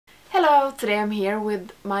Hello, today I'm here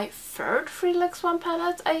with my third 3Luxe1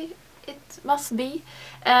 palette, it must be.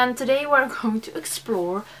 And today we're going to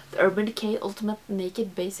explore the Urban Decay Ultimate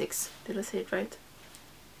Naked Basics. Did I say it right?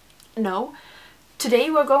 No. Today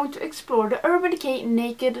we're going to explore the Urban Decay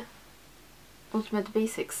Naked Ultimate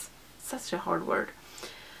Basics. Such a hard word.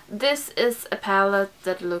 This is a palette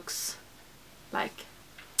that looks like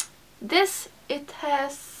this. It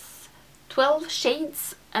has 12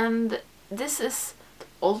 shades and this is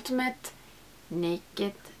Ultimate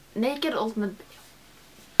Naked Ultimate.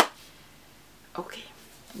 Okay,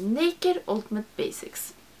 Naked Ultimate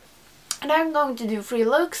Basics. And I'm going to do 3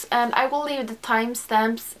 looks, and I will leave the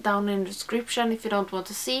timestamps down in the description if you don't want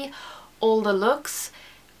to see all the looks,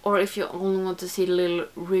 or if you only want to see the little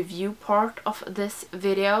review part of this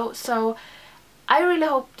video. So I really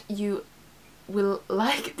hope you will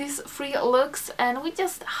like these 3 looks, and we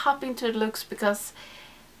just hop into the looks because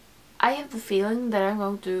I have the feeling that I'm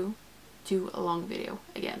going to do a long video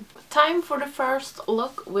again. Time for the first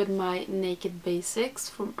look with my Naked Basics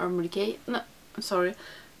from Urban Decay. No, I'm sorry.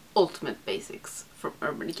 Ultimate Basics from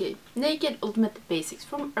Urban Decay. Naked Ultimate Basics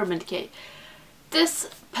from Urban Decay. This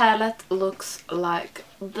palette looks like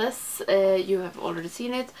this. You have already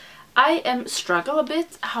seen it. I am struggle a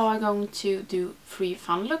bit how I'm going to do 3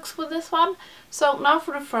 fun looks with this one. So now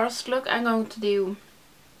for the first look I'm going to do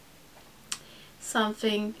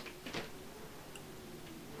something.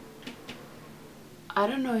 I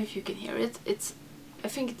don't know if you can hear it. I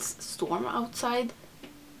think it's storm outside.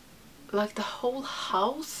 Like the whole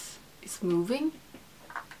house is moving.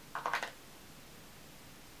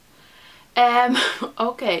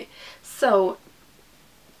 Okay, so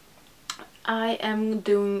I am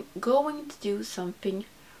going to do something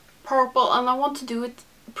purple, and I want to do it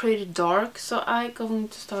pretty dark, so I'm going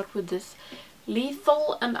to start with this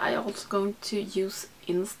Lethal, and I also going to use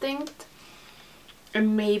Instinct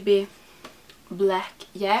and maybe Black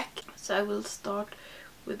Yak. So I will start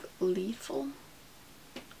with Lethal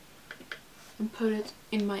and put it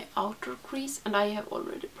in my outer crease, and I have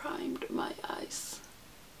already primed my eyes.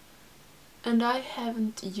 And I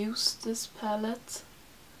haven't used this palette.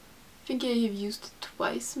 I think I have used it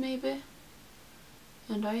twice maybe,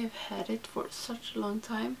 and I have had it for such a long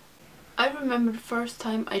time. I remember the first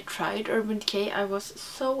time I tried Urban Decay, I was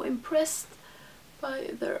so impressed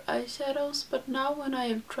by their eyeshadows, but now when I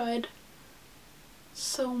have tried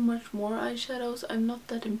so much more eyeshadows, I'm not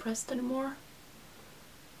that impressed anymore.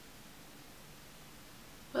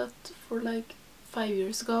 But for like 5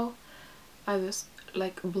 years ago, I was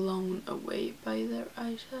like blown away by their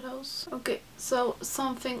eyeshadows. Okay, so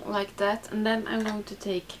something like that, and then I'm going to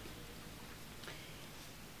take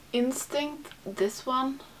Instinct, this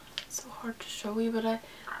one. It's so hard to show you, but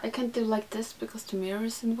I can't do like this because the mirror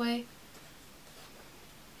is in the way.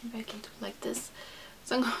 Maybe I can do like this.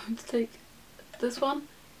 So I'm going to take this one,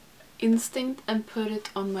 Instinct, and put it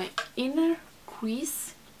on my inner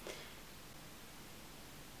crease.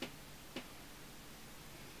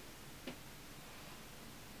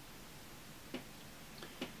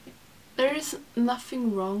 There is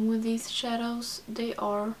nothing wrong with these shadows. They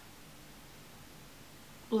are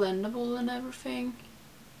blendable and everything,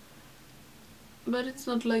 but it's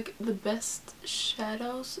not like the best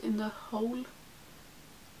shadows in the whole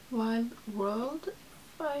wide world,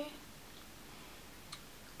 if I'm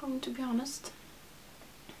going to be honest.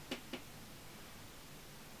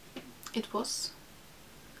 It was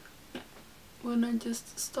when I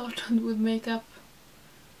just started with makeup.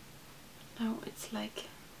 Now it's like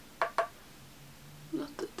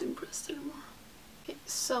not that impressed anymore. Okay,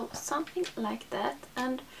 so something like that.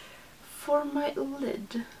 And for my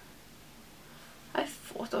lid, I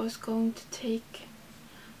thought I was going to take,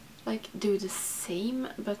 like, do the same,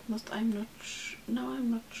 but not. I'm not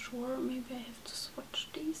sure. Maybe I have to swatch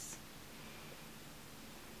these.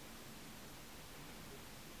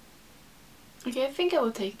 Okay, I think I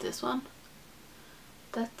will take this one.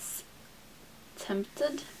 That's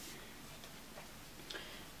Tempted,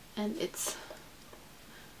 and it's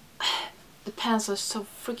the pans are so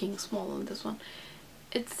freaking small on this one.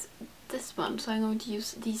 It's this one, so I'm going to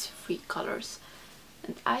use these 3 colors,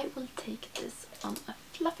 and I will take this on a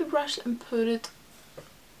fluffy brush and put it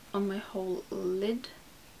on my whole lid,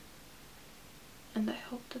 and I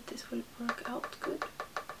hope that this will work out good.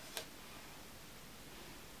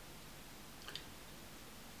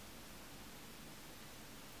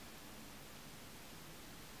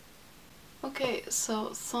 Okay,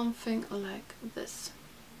 so something like this.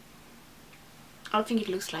 I think it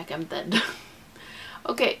looks like I'm dead.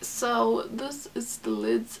 Okay, so this is the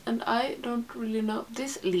lids, and I don't really know.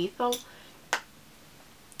 This Lethal,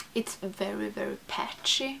 it's very, very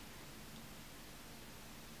patchy.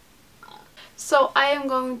 So I am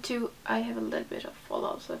going to, I have a little bit of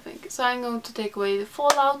fallouts I think. So I'm going to take away the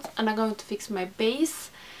fallout and I'm going to fix my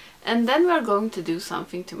base. And then we're going to do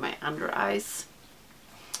something to my under eyes.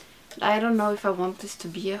 I don't know if I want this to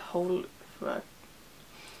be a whole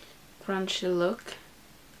crunchy look.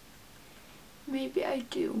 Maybe I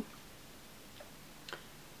do.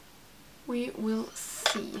 We will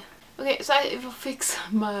see. Okay, so I will fix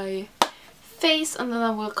my face and then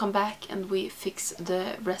I will come back and we fix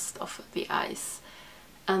the rest of the eyes.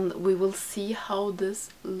 And we will see how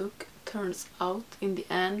this look turns out in the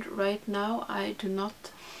end. Right now I do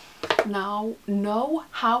not now know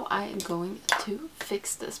how I am going to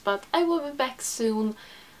fix this, but I will be back soon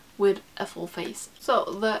with a full face. So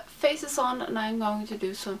the face is on and I'm going to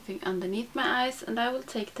do something underneath my eyes, and I will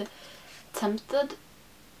take the Tempted,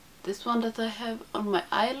 this one that I have on my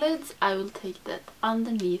eyelids, I will take that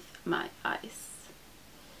underneath my eyes.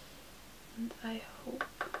 And I hope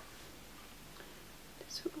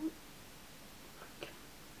this will work.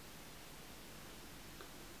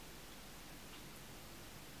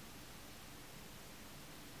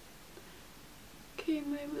 Okay,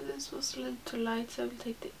 maybe this was a little too light, so I will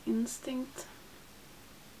take the Instinct.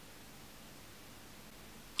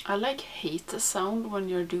 I like hate the sound when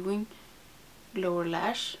you're doing lower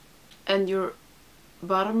lash and your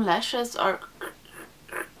bottom lashes are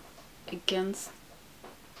against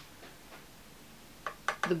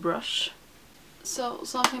the brush. So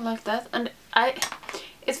something like that, and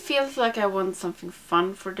it feels like I want something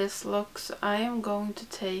fun for this look, so I am going to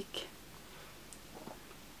take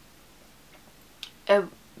a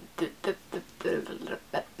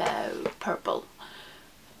purple.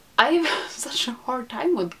 I have such a hard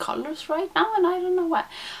time with colors right now and I don't know why.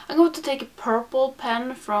 I'm going to take a purple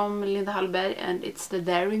pen from Linda Hallberg and it's the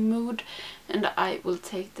Daring Mood, and I will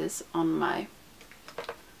take this on my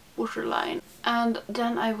waterline. And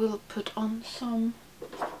then I will put on some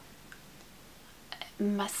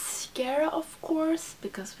mascara, of course,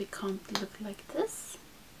 because we can't look like this.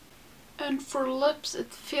 And for lips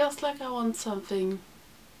it feels like I want something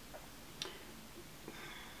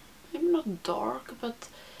maybe not dark but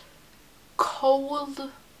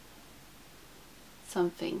cold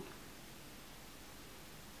something.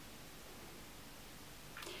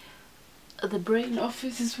 The brain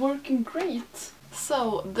office is working great.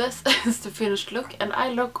 So this is the finished look and I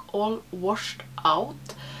look all washed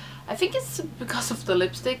out. I think it's because of the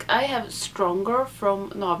lipstick. I have Stronger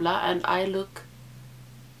from Nabla and I look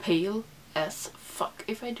pale as fuck.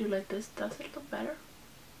 If I do like this, does it look better?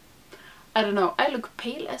 I don't know. I look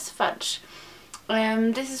pale as fudge.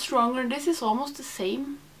 This is Stronger. This is almost the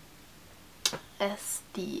same as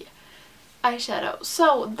the eyeshadow.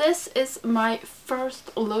 So this is my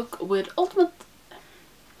first look with Ultimate.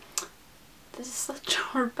 This is such a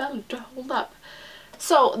hard palette to hold up.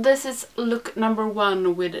 So this is look number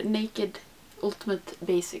 1 with Naked Ultimate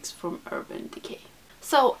Basics from Urban Decay.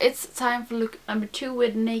 So it's time for look number 2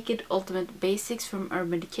 with Naked Ultimate Basics from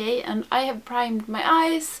Urban Decay, and I have primed my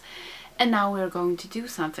eyes and now we're going to do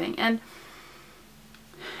something. And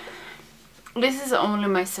this is only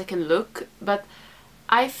my second look, but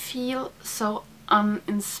I feel so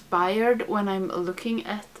uninspired when I'm looking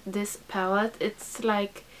at this palette. It's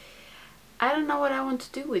like, I don't know what I want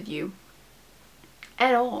to do with you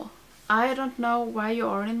at all. I don't know why you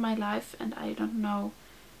are in my life and I don't know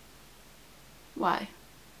why.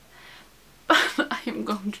 But I am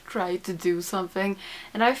going to try to do something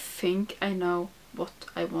and I think I know what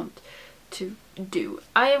I want to do.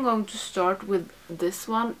 I am going to start with this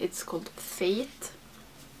one. It's called Fate.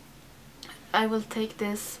 I will take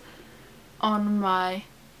this on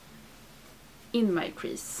in my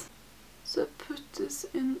crease. So put this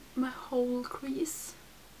in my whole crease.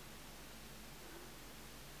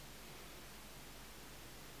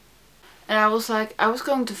 And I was like, I was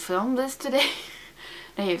going to film this today.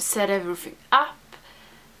 I have set everything up.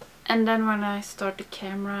 And then when I start the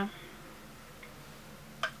camera,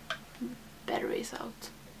 battery is out.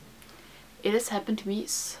 It has happened to me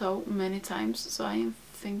so many times, so I am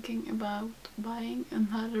thinking about buying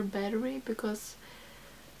another battery because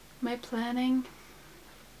my planning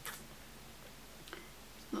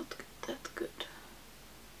is not that good.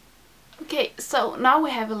 Okay, so now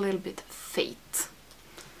we have a little bit of Fate.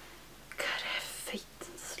 God, I have Fate in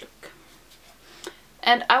this look.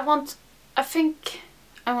 And I think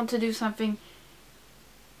I want to do something.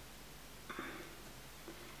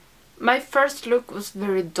 My first look was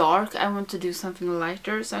very dark. I want to do something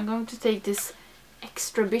lighter, so I'm going to take this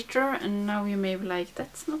Extra Bitter, and now you may be like,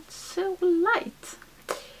 that's not so light.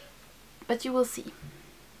 But you will see.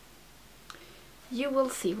 You will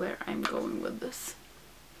see where I'm going with this.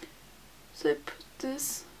 So I put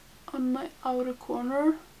this on my outer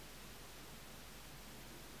corner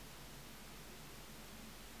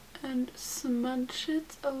and smudge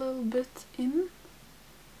it a little bit in,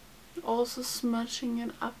 also smudging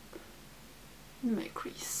it up in my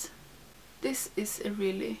crease. This is a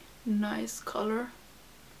really nice color,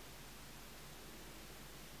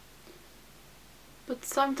 but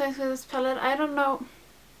sometimes with this palette, I don't know,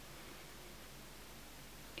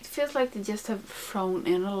 it feels like they just have thrown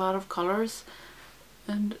in a lot of colors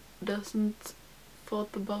and doesn't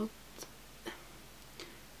thought about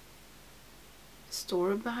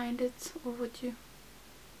story behind it, or what you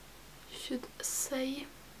should say.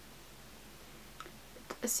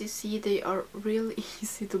 But as you see, they are really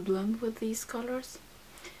easy to blend with these colors.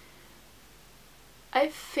 I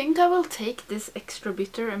think I will take this extra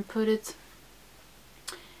bitter and put it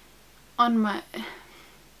on my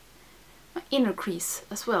inner crease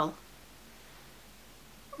as well,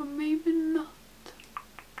 or maybe not.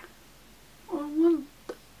 Or will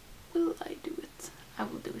I do it? I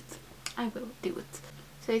will do it. I will do it.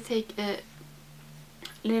 So I take a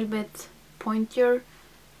little bit pointier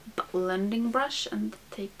blending brush and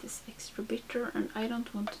take this extra bitter, and I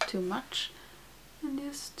don't want too much, and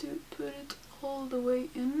just to put it all the way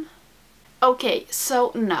in. Okay,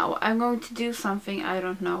 so now I'm going to do something I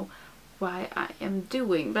don't know why I am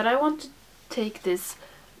doing, but I want to take this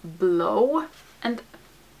blow, and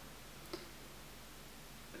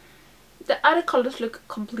the other colors look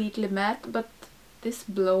completely matte, but this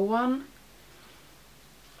blow one,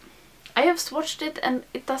 I have swatched it and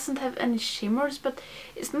it doesn't have any shimmers, but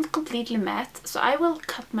it's not completely matte. So I will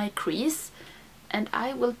cut my crease and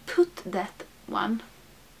I will put that one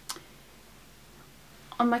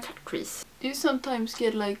on my cut crease. You sometimes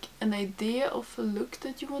get like an idea of a look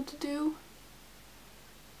that you want to do,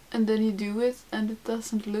 and then you do it and it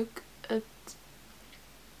doesn't look at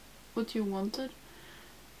what you wanted.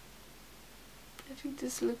 I think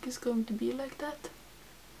this look is going to be like that.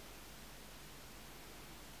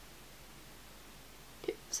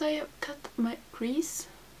 Okay, so I have cut my crease,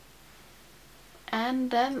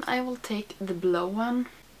 and then I will take the blow one,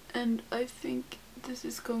 and I think this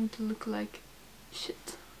is going to look like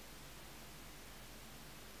shit.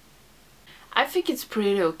 I think it's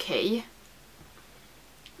pretty okay,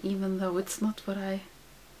 even though it's not what I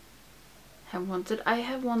have wanted. I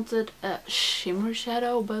have wanted a shimmer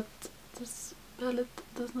shadow, but this palette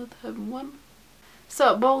does not have one.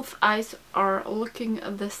 So both eyes are looking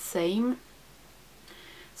the same.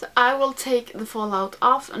 So I will take the fallout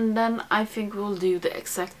off, and then I think we'll do the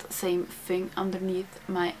exact same thing underneath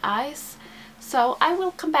my eyes. So I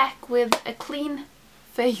will come back with a clean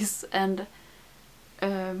face and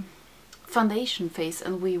foundation face,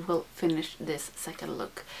 and we will finish this second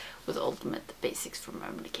look with Ultimate Basics from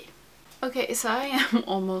Urban Decay. Okay, so I am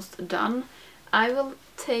almost done. I will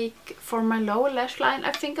take, for my lower lash line,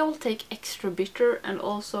 I think I will take extra bitter and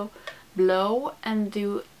also blow and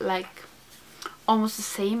do like almost the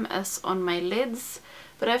same as on my lids.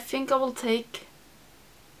 But I think I will take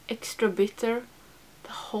extra bitter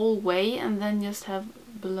the whole way and then just have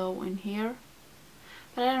blow in here.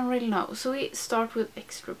 But I don't really know. So we start with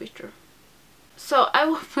extra bitter. So I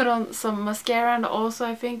will put on some mascara, and also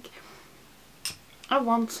I think I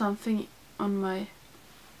want something on my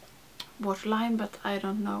waterline, but I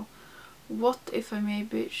don't know what. If I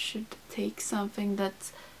maybe should take something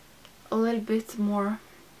that's a little bit more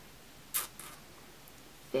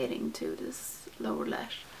fitting to this lower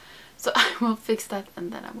lash. So I will fix that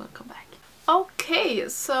and then I will come back. Okay,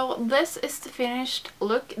 so this is the finished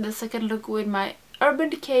look, the second look with my Urban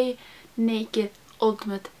Decay Naked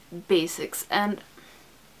Ultimate Basics, and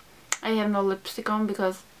I have no lipstick on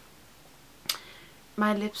because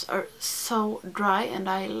my lips are so dry and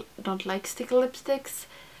I don't like sticky lipsticks,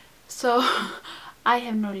 so I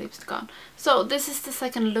have no lipstick on. So this is the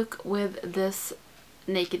second look with this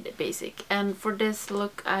Naked Basic, and for this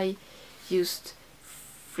look I used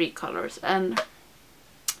 3 colors, and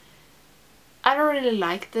I don't really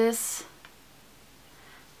like this.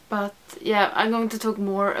 But yeah, I'm going to talk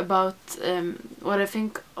more about what I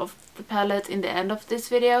think of the palette in the end of this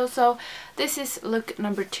video. So this is look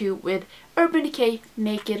number 2 with Urban Decay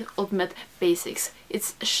Naked Ultimate Basics.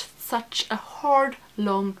 It's such a hard,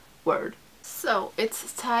 long word. So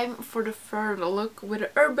it's time for the third look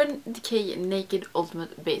with Urban Decay Naked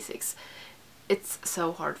Ultimate Basics. It's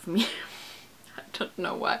so hard for me. I don't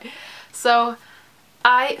know why. So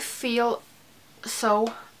I feel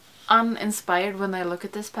so uninspired when I look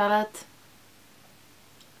at this palette,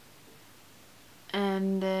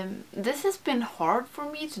 and this has been hard for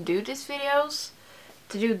me to do these videos,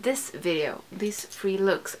 these 3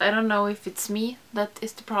 looks. I don't know if it's me that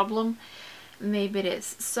is the problem. maybe it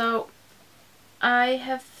is. So I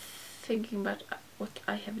have thinking about what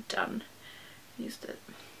I have done. Used it.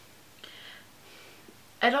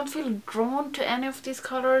 I don't feel drawn to any of these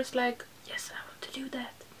colors, like, yes, I want to do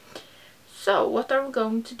that. So, what are we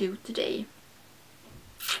going to do today?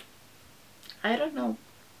 I don't know.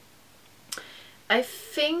 I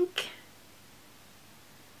think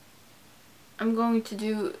I'm going to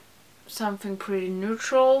do something pretty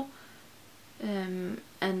neutral, and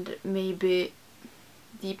maybe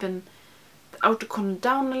deepen the outer corner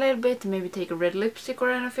down a little bit, maybe take a red lipstick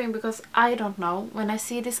or anything, because I don't know. When I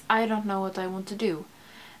see this, I don't know what I want to do.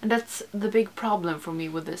 And that's the big problem for me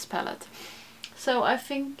with this palette. So I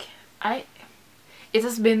think it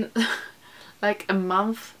has been like a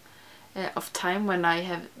month of time when I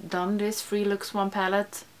have done this 3 looks 1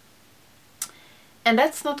 palette. And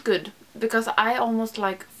that's not good, because I almost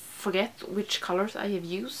like forget which colors I have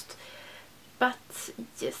used. But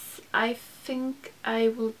yes, I think I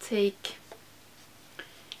will take...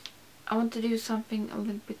 I want to do something a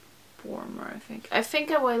little bit warmer, I think. I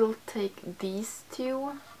think I will take these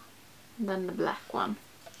two, and then the black one.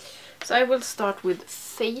 So I will start with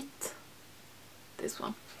Fate, this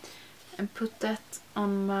one, and put that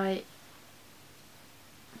on my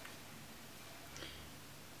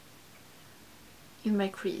in my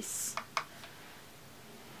crease.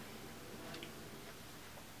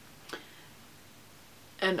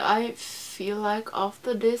 And I feel like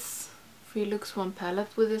after this 3 looks 1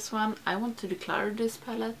 palette with this one, I want to declare this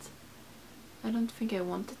palette. I don't think I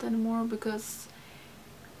want it anymore, because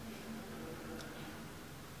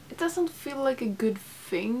it doesn't feel like a good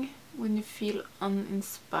thing when you feel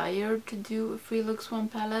uninspired to do a 3 looks 1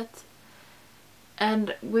 palette.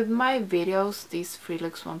 And with my videos, these 3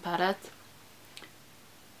 looks 1 palette,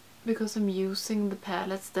 because I'm using the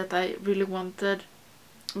palettes that I really wanted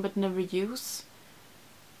but never use,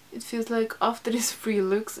 it feels like after these 3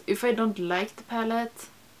 looks, if I don't like the palette,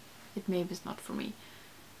 it maybe is not for me.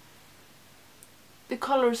 The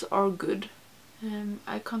colors are good,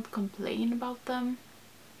 I can't complain about them,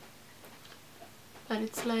 but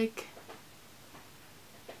it's like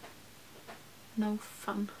no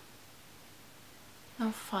fun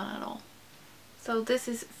at all. So this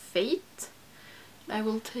is Fate. I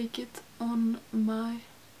will take it on my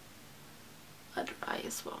other eye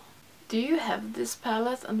as well. Do you have this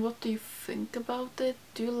palette, and what do you think about it?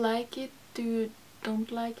 Do you like it? Do you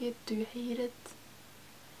don't like it? Do you hate it?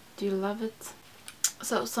 Do you love it?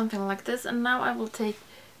 So something like this. And now I will take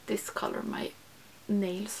this color. My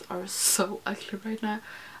nails are so ugly right now.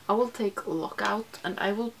 I will take Lockout, and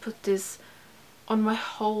I will put this on my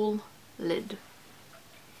whole lid.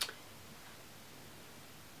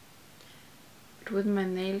 But with my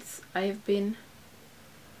nails, I have been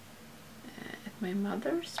at my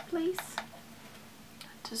mother's place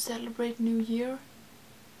to celebrate New Year,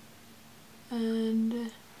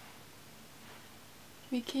 and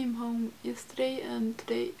we came home yesterday, and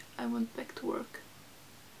today I went back to work.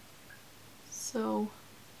 So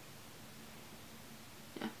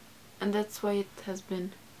yeah, and that's why it has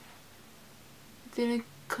been, it didn't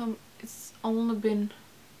come, it's only been,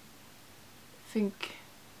 I think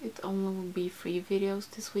it only will be 3 videos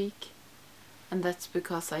this week, and that's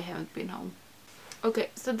because I haven't been home. Okay,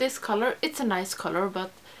 so this color, it's a nice color,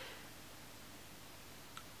 but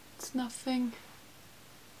it's nothing.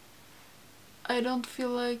 I don't feel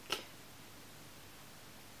like,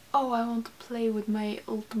 oh, I want to play with my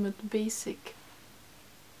Ultimate Basic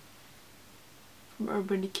from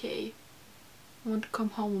Urban Decay. I want to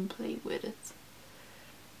come home and play with it.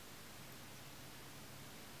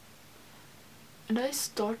 And I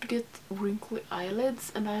start to get wrinkly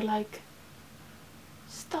eyelids, and I like,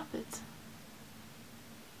 stop it.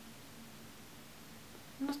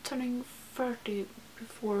 I'm not turning 30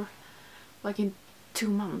 before, like, in 2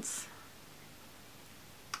 months.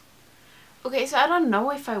 Okay, so I don't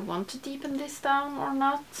know if I want to deepen this down or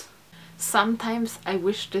not. Sometimes I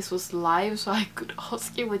wish this was live so I could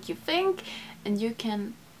ask you what you think, and you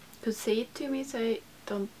could say it to me so I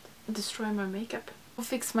don't destroy my makeup. I'll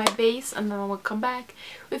fix my base, and then I will come back.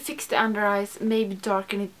 We'll fix the under eyes, maybe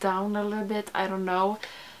darken it down a little bit, I don't know.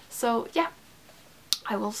 So yeah,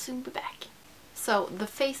 I will soon be back. So the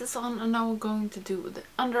face is on, and now we're going to do the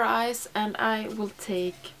under eyes, and I will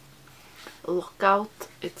take Lockout.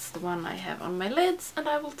 It's the one I have on my lids, and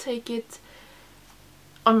I will take it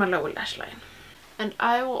on my lower lash line. And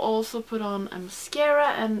I will also put on a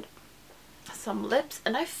mascara and some lips,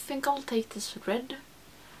 and I think I'll take this red,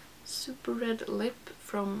 super red lip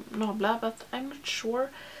from Nabla, but I'm not sure,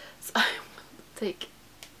 so I will take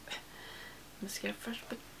mascara first.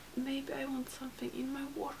 But maybe I want something in my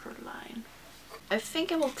waterline. I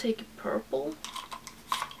think I will take a purple.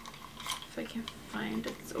 If I can find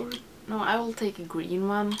it. Or no, I will take a green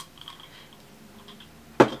one.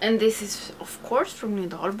 And this is of course from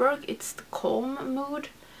Nidalberg. It's the Calm Mood,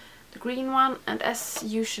 the green one. And as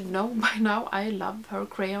you should know by now, I love her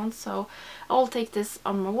crayons. So I'll take this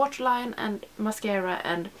on my waterline and mascara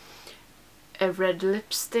and a red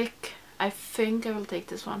lipstick. I think I will take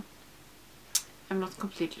this one. I'm not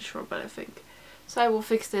completely sure, but I think. So I will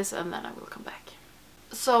fix this and then I will come back.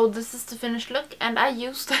 So this is the finished look, and I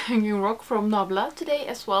used the Hanging Rock from Nabla today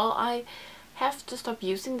as well. I have to stop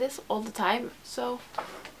using this all the time. So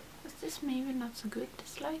is this maybe not so good,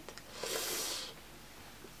 this light?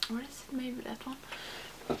 Or is it maybe that one?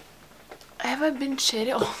 Have I been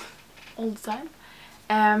shady all the time?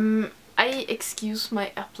 I excuse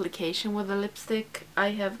my application with the lipstick. I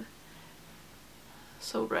have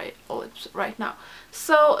so dry lips right now.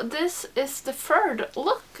 So this is the third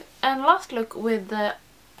look and last look with the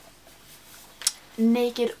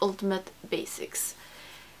Naked Ultimate Basics.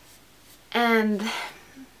 And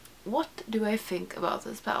what do I think about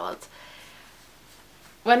this palette?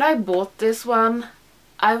 When I bought this one,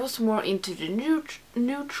 I was more into the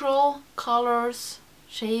neutral colors,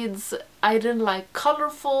 shades. I didn't like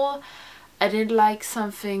colorful. I didn't like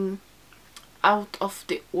something out of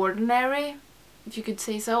the ordinary, if you could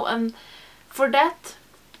say so. And for that,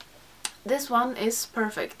 this one is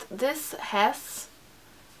perfect. This has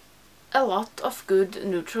a lot of good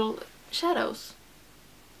neutral shadows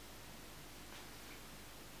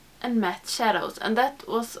and matte shadows, and that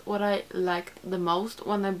was what I liked the most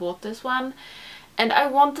when I bought this one. And I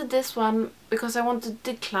wanted this one because I wanted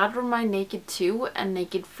to declutter my Naked 2 and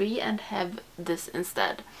Naked 3 and have this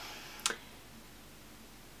instead.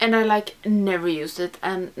 And I like never used it,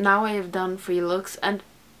 and now I have done 3 looks, and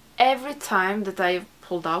every time that I have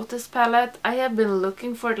pulled out this palette I have been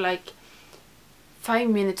looking for it like 5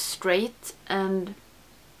 minutes straight, and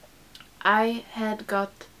I had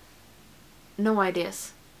got no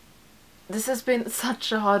ideas. This has been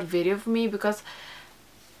such a hard video for me because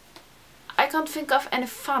I can't think of any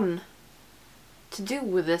fun to do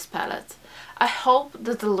with this palette. I hope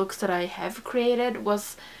that the looks that I have created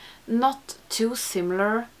was not too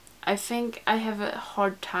similar. I think I have a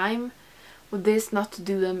hard time with this, not to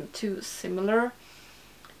do them too similar.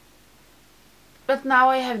 But now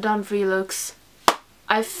I have done 3 looks.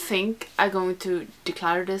 I think I'm going to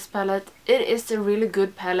declare this palette. It is a really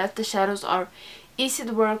good palette. The shadows are easy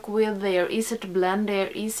to work with, they are easy to blend, they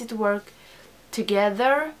are easy to work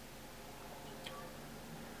together.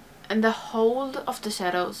 And the hold of the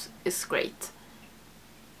shadows is great.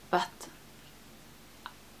 But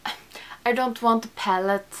I don't want a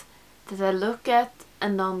palette that I look at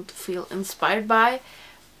and don't feel inspired by.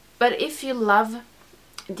 But if you love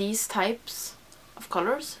these types of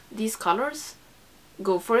colors, these colors,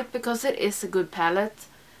 go for it, because it is a good palette.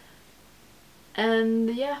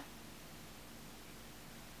 And yeah,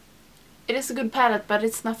 it is a good palette, but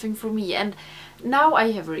it's nothing for me. And now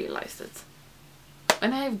I have realized it.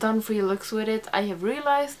 When I have done 3 looks with it, I have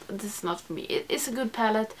realized this is not for me. It is a good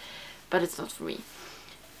palette, but it's not for me.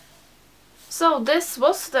 So this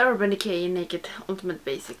was the Urban Decay Naked Ultimate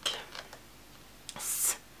Basics.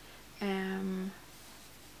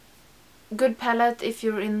 Good palette if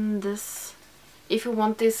you're in this, if you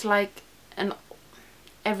want this like an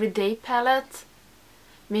everyday palette,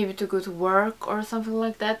 maybe to go to work or something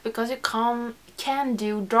like that, because you can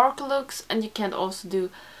do dark looks and you can also do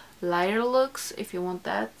lighter looks if you want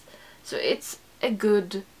that. So it's a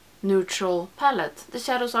good neutral palette. The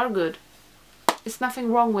shadows are good. It's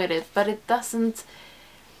nothing wrong with it, but it doesn't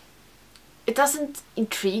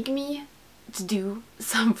intrigue me to do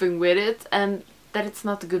something with it, and that it's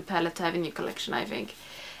not a good palette to have in your collection, I think.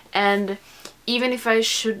 And even if I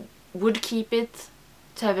would keep it,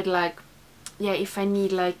 to have it like, yeah, if I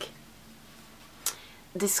need like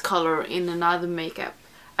this color in another makeup,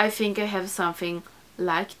 I think I have something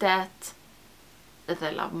like that I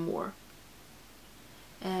love more.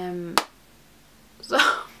 So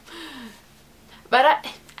but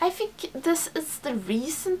I think this is the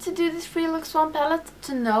reason to do this 3 looks 1 palette,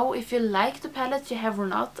 to know if you like the palette you have or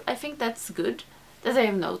not. I think that's good that I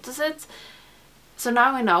have noticed it. So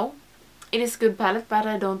now I know it is a good palette, but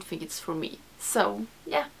I don't think it's for me. So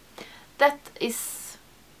yeah, that is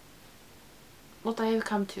what I have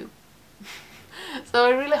come to. So I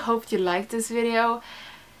really hope you liked this video.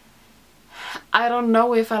 I don't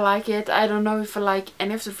know if I like it. I don't know if I like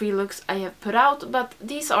any of the 3 looks I have put out, but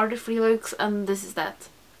these are the 3 looks, and this is that.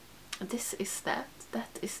 This is that.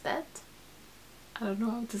 That is that. I don't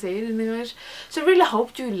know how to say it in English. So I really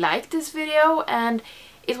hope you liked this video, and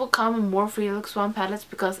it will come more Free Looks One palettes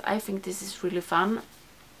because I think this is really fun.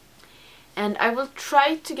 And I will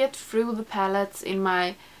try to get through the palettes in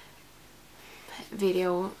my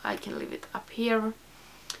video. I can leave it up here.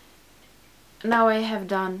 Now I have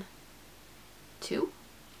done 2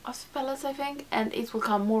 of the palettes, I think, and it will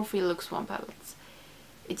come more Free Looks One palettes.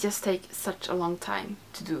 It just takes such a long time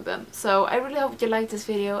to do them. So I really hope you liked this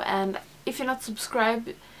video, and if you're not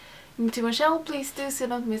subscribed to my channel, please do so you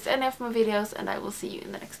don't miss any of my videos, and I will see you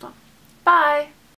in the next one. Bye!